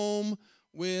home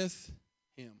with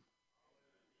him.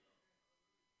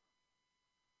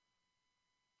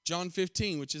 John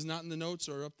 15, which is not in the notes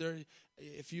or up there.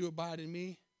 If you abide in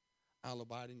me, I'll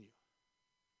abide in you.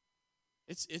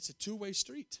 It's a two-way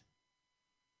street.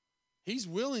 He's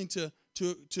willing to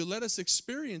let us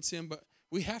experience him, but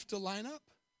we have to line up.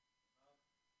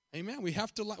 Amen. We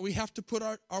have to put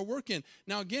our work in.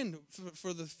 Now again,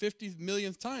 for the 50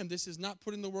 millionth time, this is not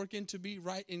putting the work in to be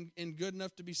right and good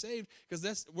enough to be saved, because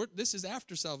this is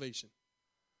after salvation.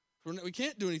 We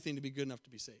can't do anything to be good enough to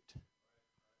be saved.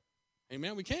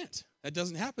 Amen. We can't. That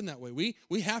doesn't happen that way.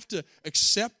 We have to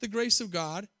accept the grace of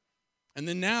God, and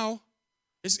then now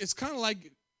it's kind of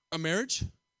like a marriage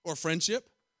or friendship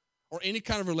or any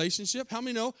kind of relationship. How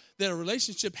many know that a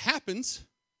relationship happens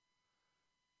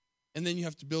and then you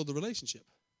have to build the relationship?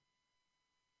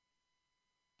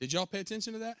 Did y'all pay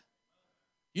attention to that?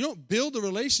 You don't build a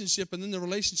relationship and then the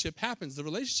relationship happens. The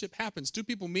relationship happens. Two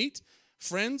people meet,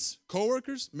 friends,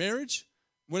 coworkers, marriage,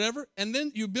 whatever, and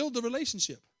then you build the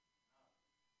relationship.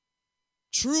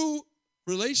 True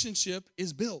relationship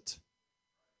is built.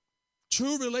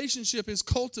 True relationship is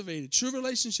cultivated. True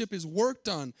relationship is worked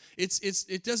on.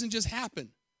 It doesn't just happen.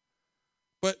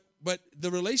 But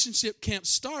the relationship can't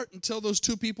start until those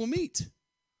two people meet.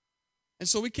 And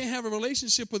so we can't have a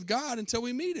relationship with God until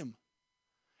we meet him.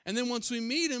 And then once we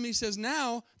meet him, he says,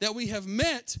 now that we have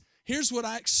met, here's what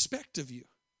I expect of you.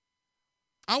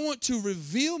 I want to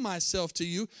reveal myself to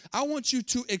you. I want you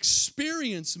to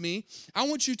experience me. I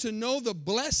want you to know the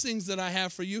blessings that I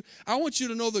have for you. I want you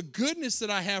to know the goodness that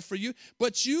I have for you.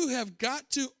 But you have got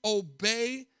to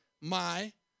obey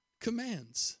my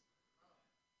commands.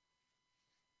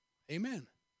 Amen.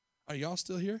 Are y'all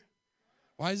still here?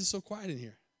 Why is it so quiet in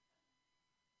here?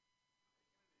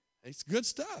 It's good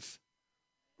stuff.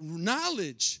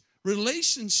 Knowledge,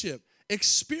 relationship,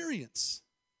 experience.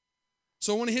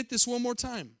 So I want to hit this one more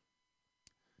time.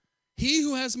 He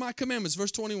who has my commandments,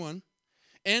 verse 21,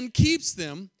 and keeps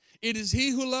them, it is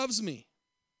he who loves me.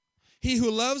 He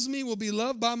who loves me will be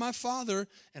loved by my Father,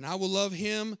 and I will love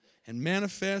him and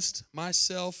manifest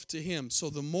myself to him.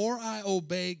 So the more I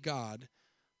obey God,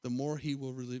 the more he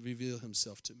will reveal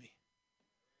himself to me.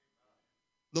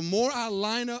 The more I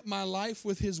line up my life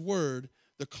with his word,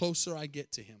 the closer I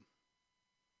get to him.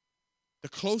 The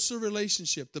closer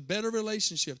relationship, the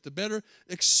better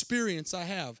experience I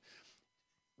have.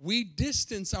 We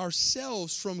distance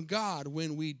ourselves from God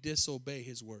when we disobey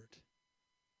his word.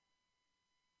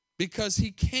 Because he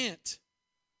can't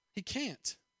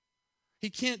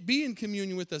be in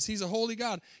communion with us. He's a holy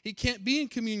God. He can't be in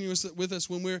communion with us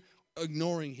when we're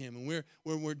ignoring him and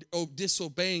we're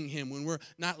disobeying him, when we're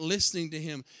not listening to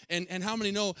him. And how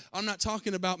many know I'm not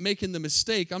talking about making the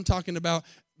mistake. I'm talking about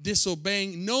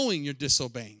disobeying, knowing you're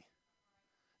disobeying.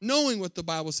 Knowing what the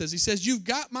Bible says. He says, you've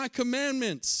got my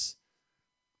commandments.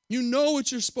 You know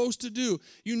what you're supposed to do.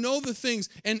 You know the things.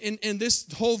 And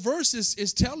this whole verse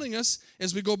is telling us,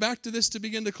 as we go back to this to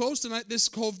begin to close tonight, this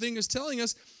whole thing is telling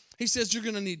us, he says you're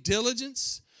going to need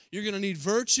diligence. You're going to need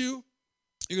virtue.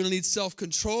 You're going to need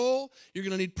self-control. You're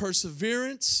going to need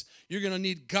perseverance. You're going to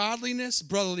need godliness,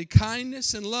 brotherly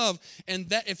kindness, and love. And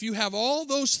that if you have all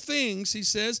those things, he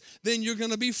says, then you're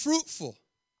going to be fruitful.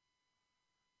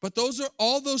 But those are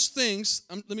all those things.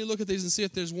 Let me look at these and see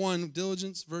if there's one.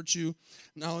 Diligence, virtue,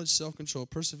 knowledge, self-control,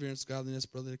 perseverance, godliness,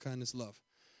 brotherly kindness, love.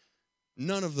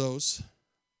 None of those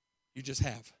you just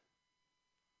have.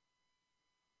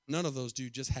 None of those do you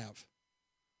just have.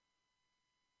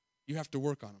 You have to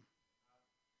work on them.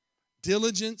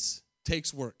 Diligence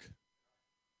takes work.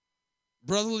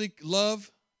 Brotherly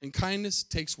love and kindness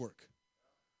takes work.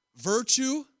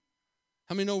 Virtue,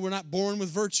 how many know we're not born with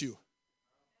virtue?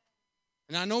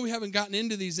 And I know we haven't gotten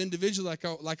into these individually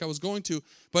like I was going to,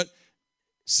 but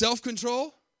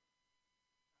self-control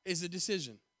is a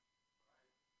decision.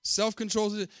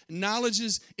 Self-control, knowledge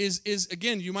is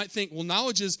again, you might think, well,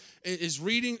 knowledge is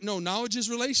reading. No, knowledge is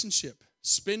relationship,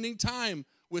 spending time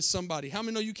with somebody. How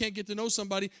many know you can't get to know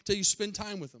somebody till you spend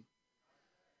time with them?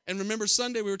 And remember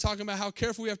Sunday we were talking about how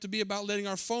careful we have to be about letting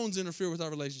our phones interfere with our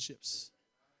relationships.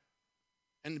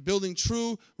 And building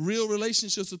true, real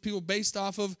relationships with people based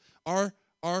off of our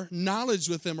knowledge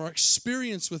with them, our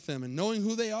experience with them, and knowing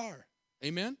who they are.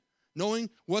 Amen? Knowing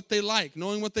what they like,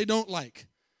 knowing what they don't like.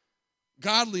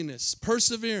 Godliness,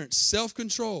 perseverance,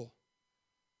 self-control,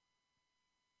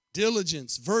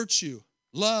 diligence, virtue,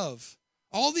 love.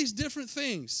 All these different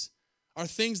things are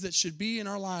things that should be in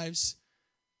our lives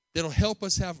that'll help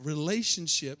us have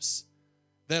relationships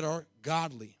that are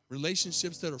godly,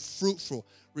 relationships that are fruitful,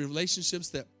 relationships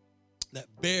that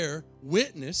bear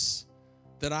witness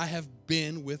that I have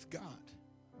been with God.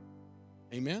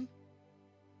 Amen?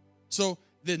 So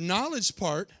the knowledge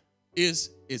part is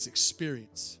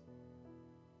experience,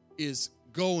 is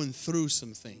going through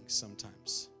some things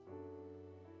sometimes.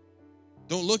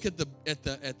 Don't look at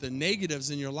the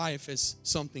negatives in your life as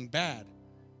something bad.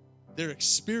 They're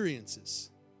experiences.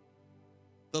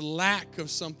 The lack of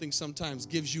something sometimes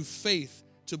gives you faith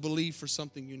to believe for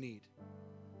something you need.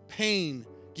 Pain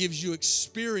gives you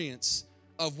experience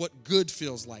of what good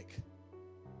feels like.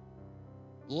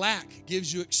 Lack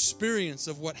gives you experience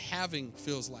of what having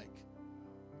feels like.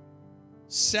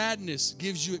 Sadness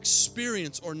gives you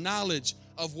experience or knowledge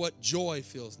of what joy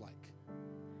feels like.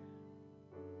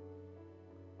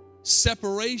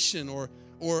 Separation or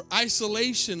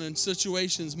isolation in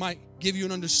situations might give you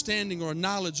an understanding or a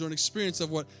knowledge or an experience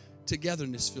of what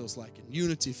togetherness feels like and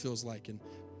unity feels like. And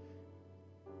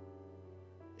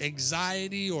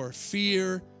anxiety or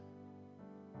fear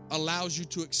allows you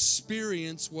to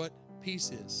experience what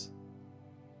peace is.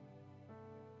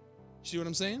 See what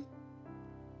I'm saying?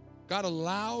 God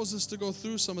allows us to go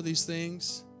through some of these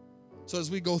things. So as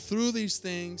we go through these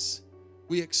things,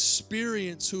 we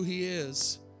experience who He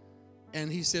is.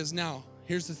 And He says, now,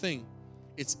 here's the thing.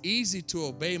 It's easy to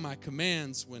obey my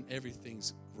commands when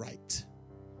everything's right,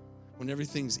 when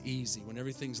everything's easy, when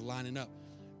everything's lining up.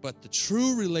 But the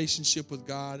true relationship with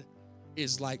God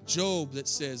is like Job that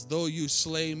says, though you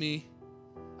slay me,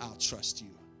 I'll trust you.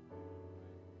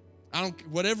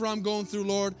 Whatever I'm going through,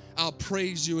 Lord, I'll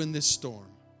praise you in this storm.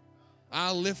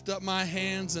 I'll lift up my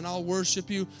hands and I'll worship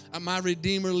you. My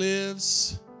Redeemer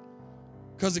lives.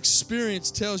 Because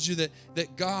experience tells you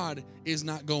that God is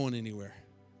not going anywhere.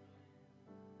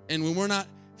 And when we're not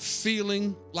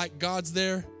feeling like God's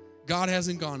there, God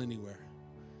hasn't gone anywhere.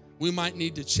 We might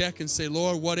need to check and say,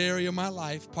 Lord, what area of my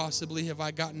life possibly have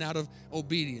I gotten out of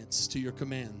obedience to your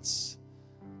commands?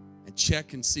 And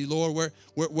check and see, Lord,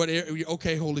 what area?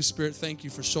 Okay, Holy Spirit, thank you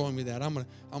for showing me that. I'm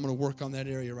gonna work on that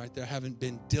area right there. I haven't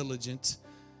been diligent.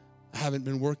 I haven't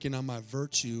been working on my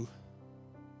virtue.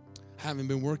 I haven't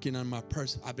been working on my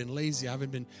I've been lazy. I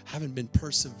haven't been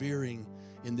persevering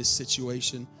in this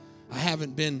situation. I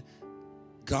haven't been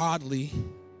godly.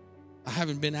 I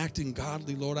haven't been acting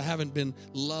godly, Lord. I haven't been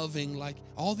loving. Like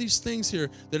all these things here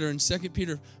that are in 2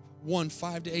 Peter 1,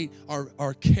 5-8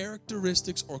 are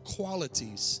characteristics or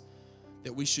qualities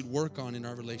that we should work on in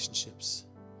our relationships.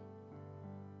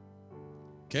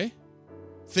 Okay?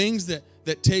 Things that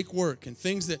take work and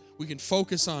things that we can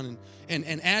focus on.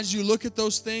 And as you look at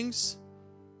those things,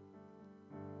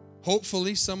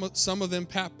 hopefully some of them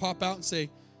pop out and say,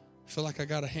 I feel like I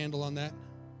got a handle on that.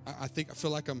 I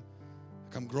feel like I'm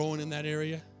growing in that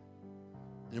area.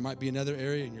 And there might be another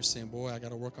area and you're saying, boy, I got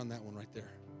to work on that one right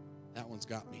there. That one's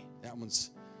got me. That one's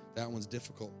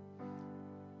difficult.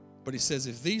 But he says,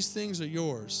 if these things are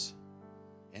yours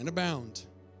and abound,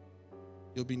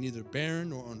 you'll be neither barren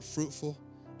nor unfruitful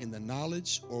in the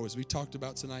knowledge, or as we talked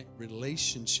about tonight,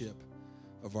 relationship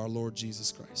of our Lord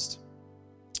Jesus Christ.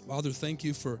 Father, thank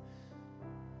you for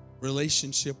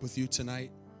relationship with you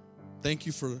tonight. Thank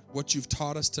you for what you've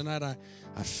taught us tonight.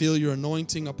 I feel your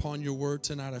anointing upon your word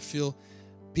tonight. I feel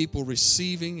people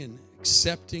receiving and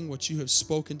accepting what you have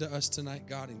spoken to us tonight,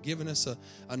 God, and giving us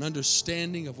an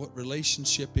understanding of what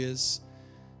relationship is.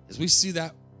 As we see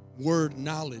that word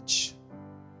knowledge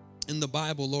in the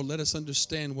Bible, Lord, let us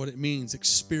understand what it means,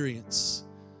 experience.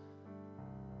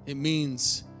 It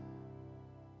means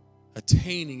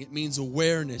attaining. It means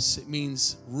awareness. It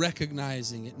means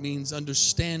recognizing. It means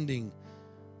understanding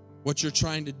what you're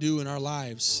trying to do in our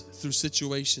lives through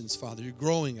situations, Father. You're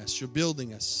growing us. You're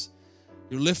building us.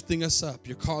 You're lifting us up.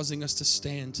 You're causing us to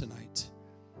stand tonight.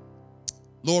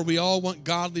 Lord, we all want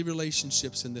godly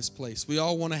relationships in this place. We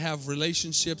all want to have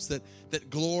relationships that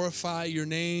glorify your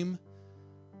name.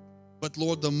 But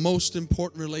Lord, the most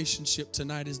important relationship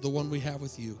tonight is the one we have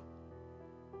with you.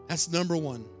 That's number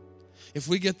one. If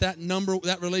we get that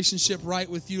relationship right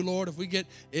with you, Lord, if we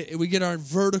get our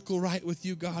vertical right with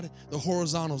you, God, the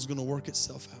horizontal is going to work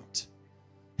itself out.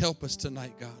 Help us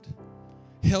tonight, God.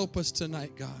 Help us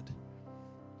tonight, God,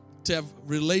 to have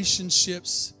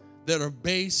relationships that are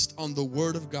based on the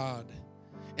Word of God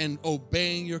and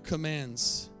obeying your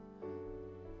commands.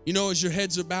 You know, as your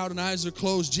heads are bowed and eyes are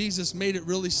closed, Jesus made it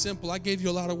really simple. I gave you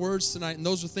a lot of words tonight, and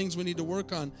those are things we need to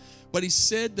work on. But he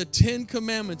said the 10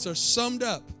 commandments are summed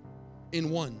up in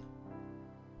one: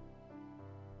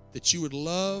 that you would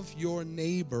love your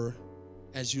neighbor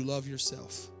as you love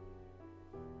yourself.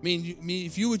 I mean,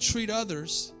 if you would treat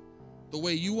others the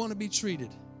way you want to be treated,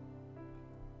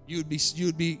 you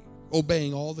would be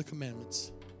obeying all the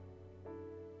commandments.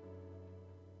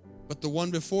 But the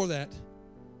one before that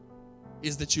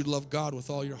is that you'd love God with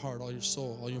all your heart, all your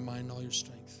soul, all your mind, all your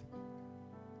strength.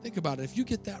 Think about it. If you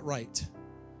get that right,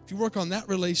 if you work on that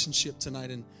relationship tonight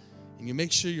and you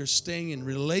make sure you're staying in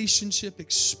relationship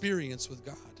experience with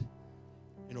God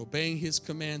and obeying his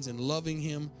commands and loving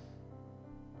him,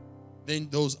 then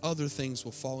those other things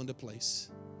will fall into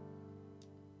place.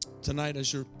 Tonight,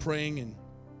 as you're praying and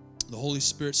the Holy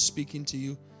Spirit's speaking to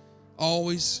you,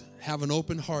 always have an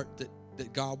open heart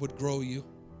that God would grow you,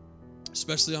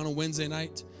 especially on a Wednesday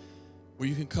night where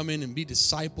you can come in and be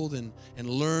discipled and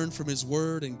learn from his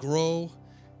word and grow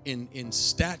in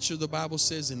stature, the Bible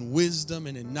says, in wisdom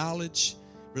and in knowledge,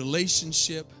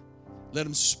 relationship. Let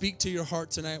him speak to your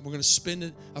heart tonight. We're going to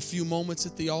spend a few moments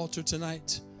at the altar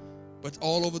tonight, but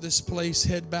all over this place,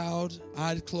 head bowed,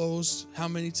 eyes closed. How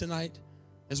many tonight?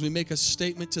 As we make a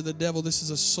statement to the devil, this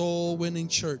is a soul-winning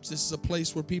church. This is a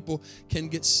place where people can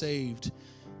get saved.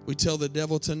 We tell the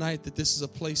devil tonight that this is a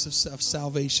place of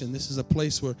salvation. This is a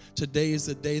place where today is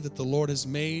the day that the Lord has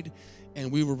made,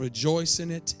 and we will rejoice in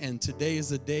it. And today is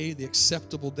the day, the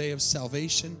acceptable day of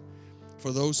salvation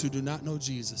for those who do not know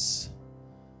Jesus.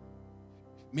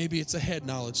 Maybe it's a head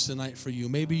knowledge tonight for you.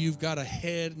 Maybe you've got a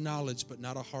head knowledge but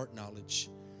not a heart knowledge.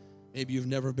 Maybe you've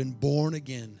never been born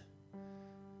again.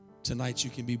 Tonight you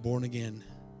can be born again.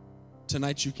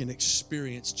 Tonight you can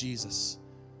experience Jesus.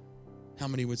 How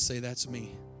many would say that's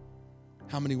me?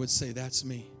 How many would say that's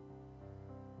me?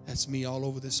 That's me all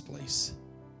over this place.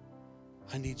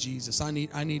 I need Jesus. I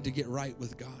need to get right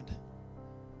with God.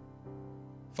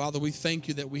 Father, we thank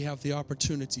you that we have the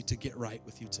opportunity to get right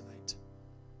with you tonight.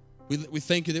 We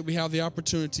thank you that we have the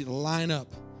opportunity to line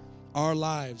up our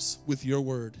lives with your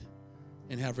word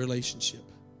and have relationship.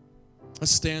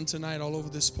 Let's stand tonight all over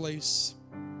this place.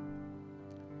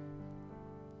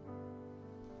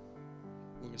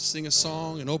 We're going to sing a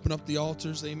song and open up the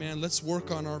altars. Amen. Let's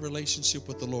work on our relationship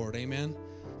with the Lord. Amen.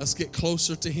 Let's get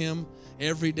closer to him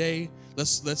every day.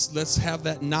 Let's have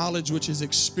that knowledge which is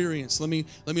experience. Let me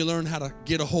learn how to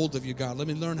get a hold of you, God. Let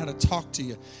me learn how to talk to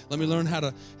you. Let me learn how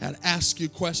to ask you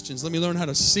questions. Let me learn how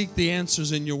to seek the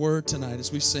answers in your word tonight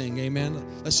as we sing.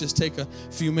 Amen. Let's just take a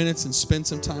few minutes and spend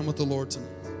some time with the Lord tonight.